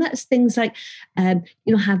about it. And that's things like,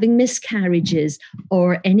 having miscarriages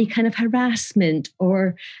or any kind of harassment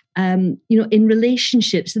or, in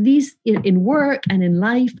relationships, these in work and in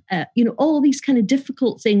life, all these kind of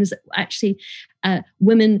difficult things that actually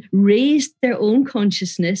women raised their own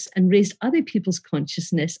consciousness and raised other people's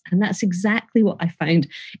consciousness. And that's exactly what I found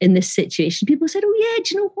in this situation. People said, oh yeah,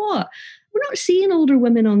 do you know what? We're not seeing older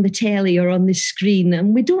women on the telly or on the screen,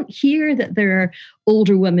 and we don't hear that there are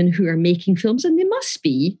older women who are making films, and they must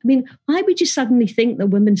be. I mean, why would you suddenly think that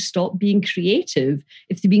women stop being creative?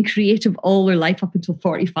 If they've been creative all their life up until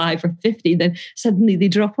 45 or 50, then suddenly they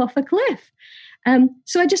drop off a cliff.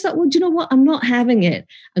 So I just thought, well, do you know what? I'm not having it.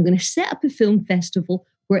 I'm going to set up a film festival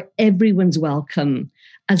where everyone's welcome,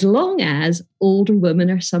 as long as older women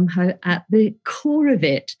are somehow at the core of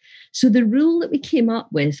it. So the rule that we came up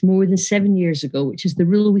with more than 7 years ago, which is the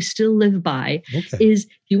rule we still live by, is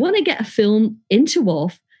if you want to get a film into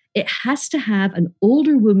WOF, it has to have an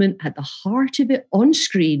older woman at the heart of it on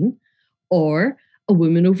screen, or a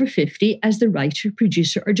woman over 50 as the writer,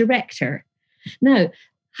 producer, or director. Now,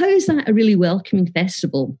 how is that a really welcoming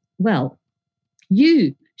festival? Well,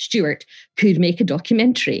 you, Stuart, could make a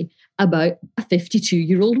documentary about a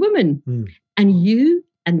 52-year-old woman. And you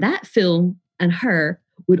and that film and her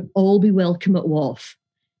would all be welcome at WOF.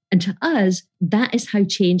 And to us, that is how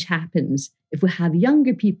change happens. If we have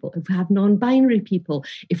younger people, if we have non-binary people,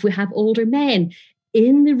 if we have older men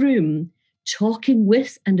in the room talking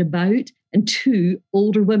with and about and to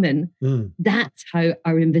older women, that's how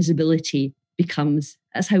our invisibility becomes,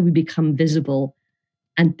 that's how we become visible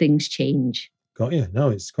and things change. Got you. No,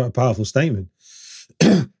 it's quite a powerful statement.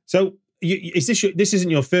 So this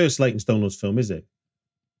isn't your first Leytonstone film, is it?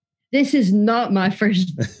 This is not my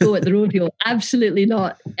first go at the rodeo. Absolutely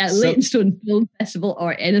not. At Leytonstone Film Festival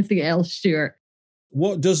or anything else, Stuart.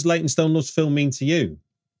 What does Leytonstone film mean to you?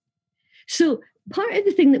 So part of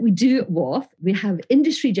the thing that we do at WOF, we have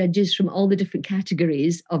industry judges from all the different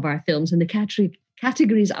categories of our films. And the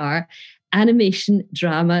categories are animation,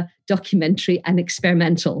 drama, documentary, and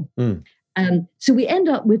experimental. So we end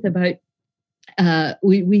up with about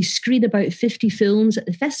we screen about 50 films at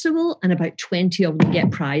the festival, and about 20 of them get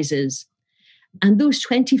prizes. And those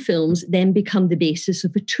 20 films then become the basis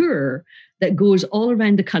of a tour that goes all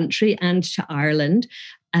around the country and to Ireland,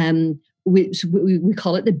 we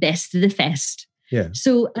call it the best of the fest. Yeah.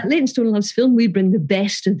 So at Leytonstone Loves Film, we bring the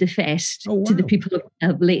best of the fest to the people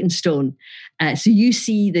of Leytonstone. So you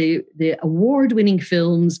see the award-winning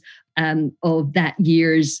films of that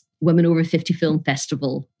year's Women Over 50 Film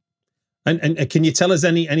Festival. And can you tell us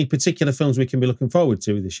any particular films we can be looking forward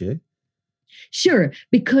to this year? Sure,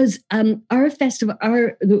 because our festival,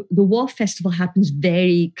 the WAF Festival happens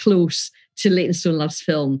very close to Leytonstone Loves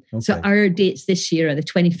Film. Okay. So our dates this year are the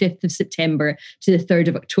 25th of September to the 3rd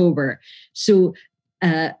of October. So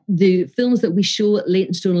the films that we show at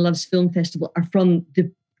Leytonstone Loves Film Festival are from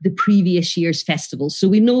the previous year's festival. So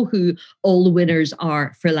we know who all the winners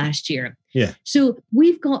are for last year. Yeah. So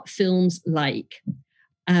we've got films like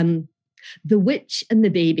The Witch and the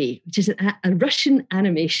Baby, which is a Russian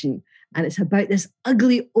animation. And it's about this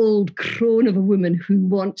ugly old crone of a woman who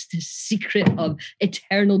wants the secret of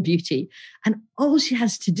eternal beauty. And all she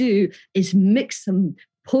has to do is mix some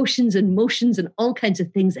potions and motions and all kinds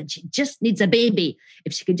of things. And she just needs a baby.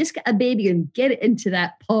 If she could just get a baby and get it into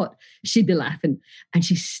that pot, she'd be laughing. And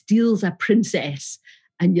she steals a princess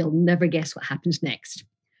and you'll never guess what happens next.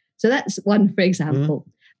 So that's one, for example.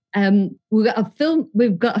 We've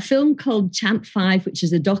got a film called Champ 5, which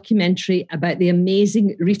is a documentary about the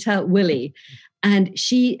amazing Rita Willie. And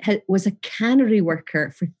she was a cannery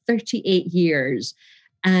worker for 38 years.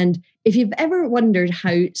 And if you've ever wondered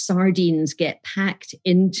how sardines get packed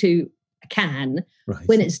into a can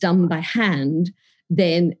when it's done by hand,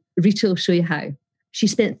 then Rita will show you how. She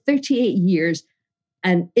spent 38 years.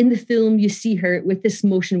 And in the film, you see her with this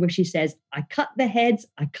motion where she says, I cut the heads,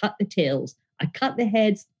 I cut the tails. I cut the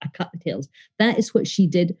heads, I cut the tails. That is what she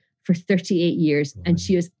did for 38 years. Wow. And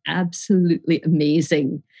she was absolutely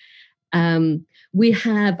amazing. We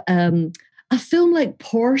have a film like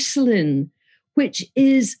Porcelain, which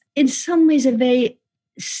is in some ways a very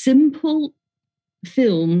simple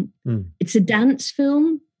film. It's a dance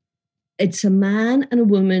film. It's a man and a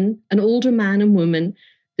woman, an older man and woman.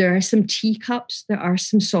 There are some teacups, there are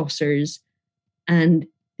some saucers, and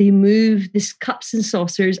they move these cups and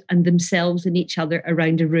saucers and themselves and each other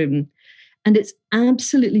around a room. And it's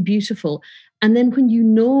absolutely beautiful. And then when you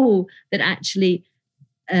know that actually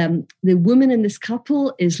the woman in this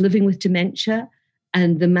couple is living with dementia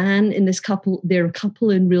and the man in this couple, they're a couple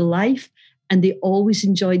in real life and they always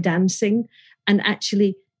enjoy dancing. And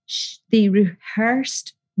actually they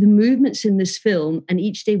rehearsed the movements in this film. And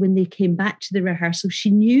each day when they came back to the rehearsal, she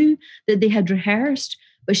knew that they had rehearsed,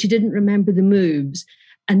 but she didn't remember the moves.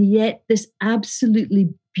 And yet this absolutely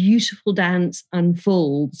beautiful dance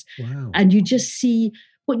unfolds. Wow. And you just see,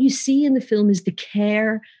 what you see in the film is the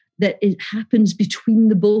care that it happens between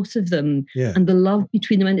the both of them and the love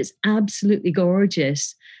between them. And it's absolutely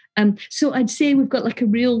gorgeous. So I'd say we've got like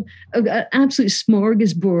an absolute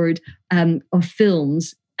smorgasbord of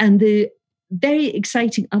films. And the very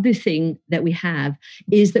exciting other thing that we have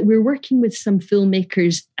is that we're working with some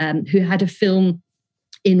filmmakers who had a film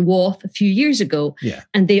in Wath a few years ago,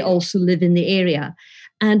 and they also live in the area.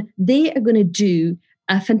 And they are going to do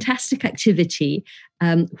a fantastic activity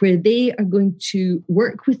where they are going to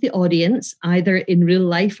work with the audience, either in real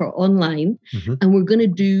life or online, and we're going to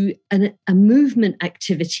do a movement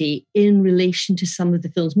activity in relation to some of the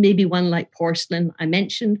films, maybe one like Porcelain I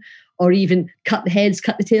mentioned, or even Cut the Heads,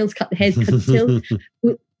 Cut the Tails, Cut the Heads, Cut the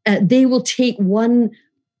Tails. They will take one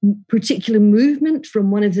particular movement from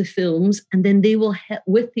one of the films, and then they will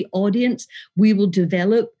with the audience, we will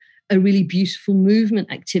develop a really beautiful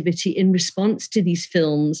movement activity in response to these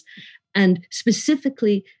films. And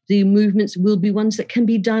specifically, the movements will be ones that can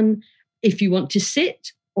be done if you want to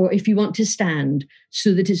sit or if you want to stand,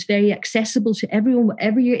 so that it's very accessible to everyone,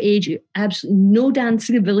 whatever your age. Absolutely no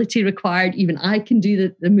dancing ability required. Even I can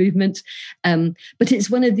do the movement, but it's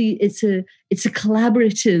a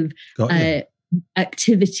collaborative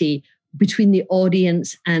activity between the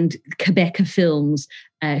audience and Quebeca Films,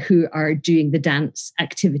 who are doing the dance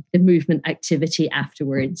activity, the movement activity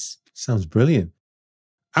afterwards. Sounds brilliant.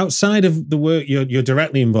 Outside of the work you're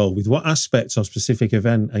directly involved with, what aspects or specific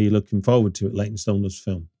event are you looking forward to at Leytonstone Loves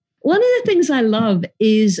Film? One of the things I love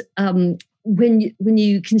is when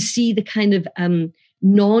you can see the kind of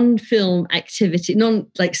non-film activity,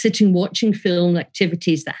 like sitting watching film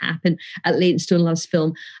activities that happen at Leytonstone Loves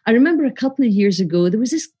Film. I remember a couple of years ago, there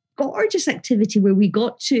was this gorgeous activity where we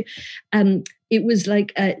got to, it was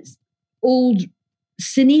like an old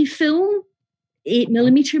cine film,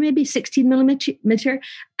 8mm, maybe 16mm,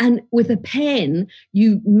 and with a pen,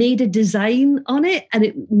 you made a design on it and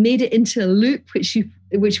it made it into a loop,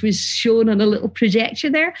 which was shown on a little projector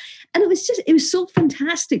there. And it was so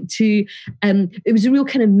fantastic to, it was a real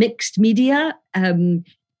kind of mixed media.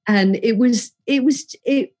 And it was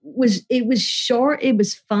short, it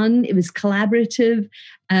was fun, it was collaborative,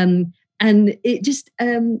 and it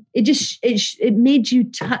made you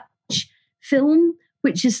touch film,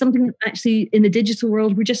 which is something that actually in the digital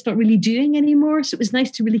world we're just not really doing anymore. So it was nice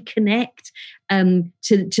to really connect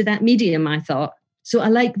to that medium, I thought. So I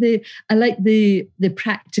like the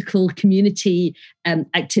practical community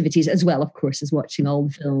activities as well, of course, as watching all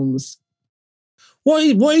the films.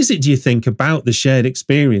 What is it, do you think, about the shared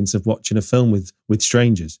experience of watching a film with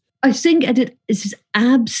strangers? I think it's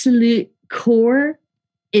absolute core.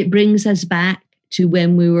 It brings us back to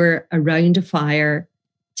when we were around a fire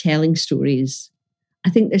telling stories.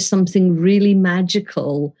 I think there's something really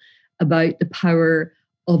magical about the power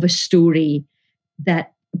of a story,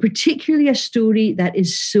 that particularly a story that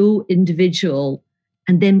is so individual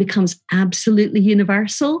and then becomes absolutely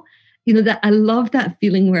universal. You know, that I love that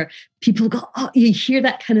feeling where people go, oh, you hear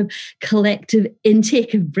that kind of collective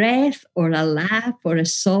intake of breath, or a laugh, or a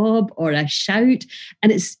sob, or a shout.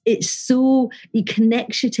 And it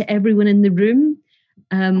connects you to everyone in the room.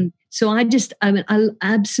 So I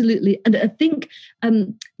absolutely, and I think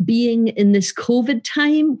being in this COVID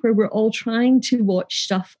time where we're all trying to watch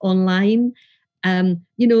stuff online,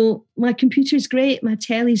 my computer's great, my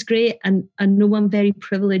telly's great, and I know I'm very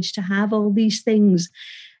privileged to have all these things.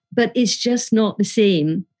 But it's just not the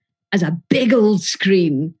same as a big old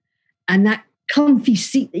screen and that comfy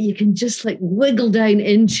seat that you can just like wiggle down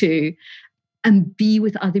into and be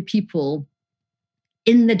with other people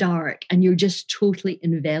in the dark, and you're just totally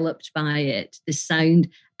enveloped by it, the sound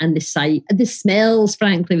and the sight and the smells,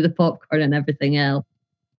 frankly, of the popcorn and everything else.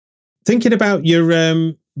 Thinking about your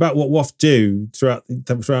about what WAF do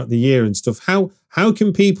throughout the year and stuff, how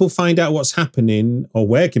can people find out what's happening, or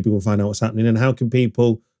where can people find out what's happening, and how can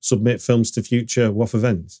people submit films to future WAF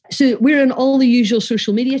events? So we're on all the usual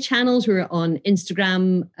social media channels. We're on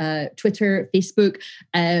Instagram, Twitter, Facebook.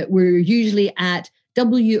 We're usually at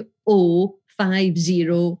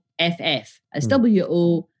WO50FF. That's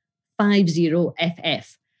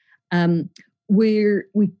WO50FF. We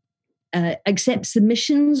accept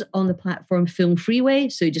submissions on the platform Film Freeway.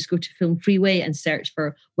 So you just go to Film Freeway and search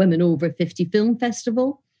for Women Over 50 Film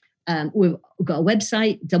Festival. We've got a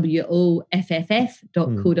website, woff.co.uk.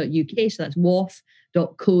 So that's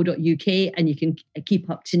woff.co.uk. And you can keep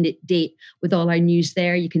up to date with all our news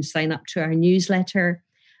there. You can sign up to our newsletter.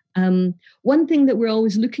 One thing that we're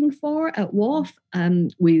always looking for at WAF,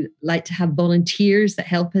 we like to have volunteers that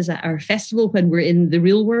help us at our festival when we're in the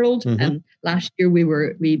real world. Last year we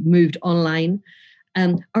moved online.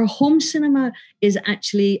 Our home cinema is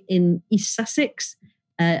actually in East Sussex,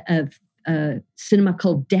 a cinema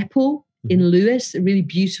called Depot in Lewis, a really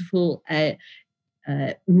beautiful,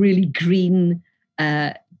 really green,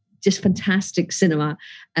 just fantastic cinema.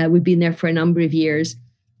 We've been there for a number of years.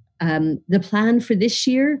 The plan for this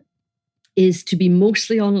year is to be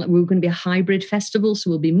mostly online. We're going to be a hybrid festival,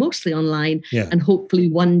 so we'll be mostly online. And hopefully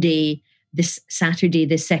one day, this Saturday,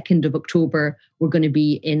 the 2nd of October, we're going to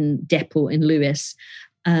be in Depot in Lewis.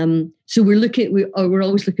 So we're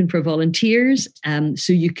always looking for volunteers.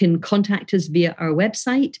 So you can contact us via our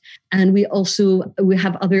website. And we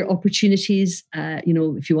have other opportunities.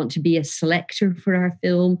 If you want to be a selector for our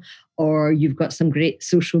film, or you've got some great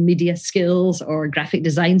social media skills or graphic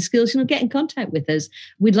design skills, get in contact with us.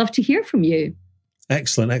 We'd love to hear from you.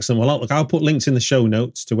 Excellent. Well, I'll put links in the show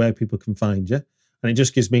notes to where people can find you. And it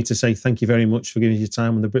just gives me to say thank you very much for giving us your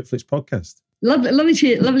time on the Britflix podcast.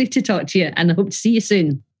 Lovely to talk to you, and I hope to see you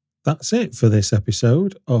soon. That's it for this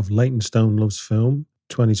episode of Leytonstone Loves Film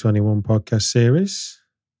 2021 podcast series.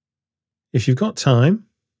 If you've got time,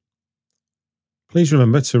 please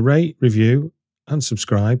remember to rate, review, and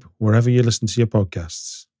subscribe wherever you listen to your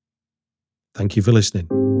podcasts. Thank you for listening.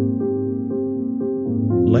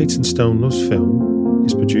 Leytonstone Loves Film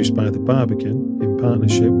is produced by The Barbican in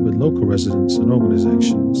partnership with local residents and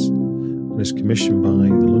organisations, and is commissioned by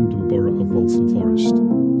the London Borough of Waltham Forest,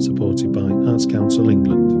 supported by Arts Council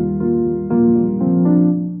England.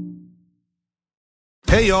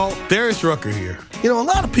 Hey y'all, Darius Rucker here. A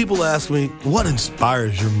lot of people ask me, what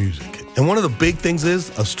inspires your music? And one of the big things is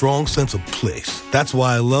a strong sense of place. That's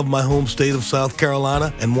why I love my home state of South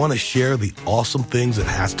Carolina and want to share the awesome things it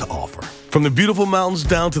has to offer. From the beautiful mountains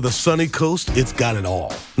down to the sunny coast, it's got it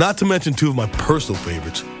all. Not to mention two of my personal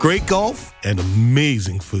favorites, great golf and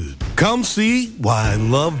amazing food. Come see why I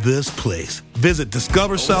love this place. Visit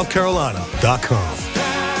discoversouthcarolina.com.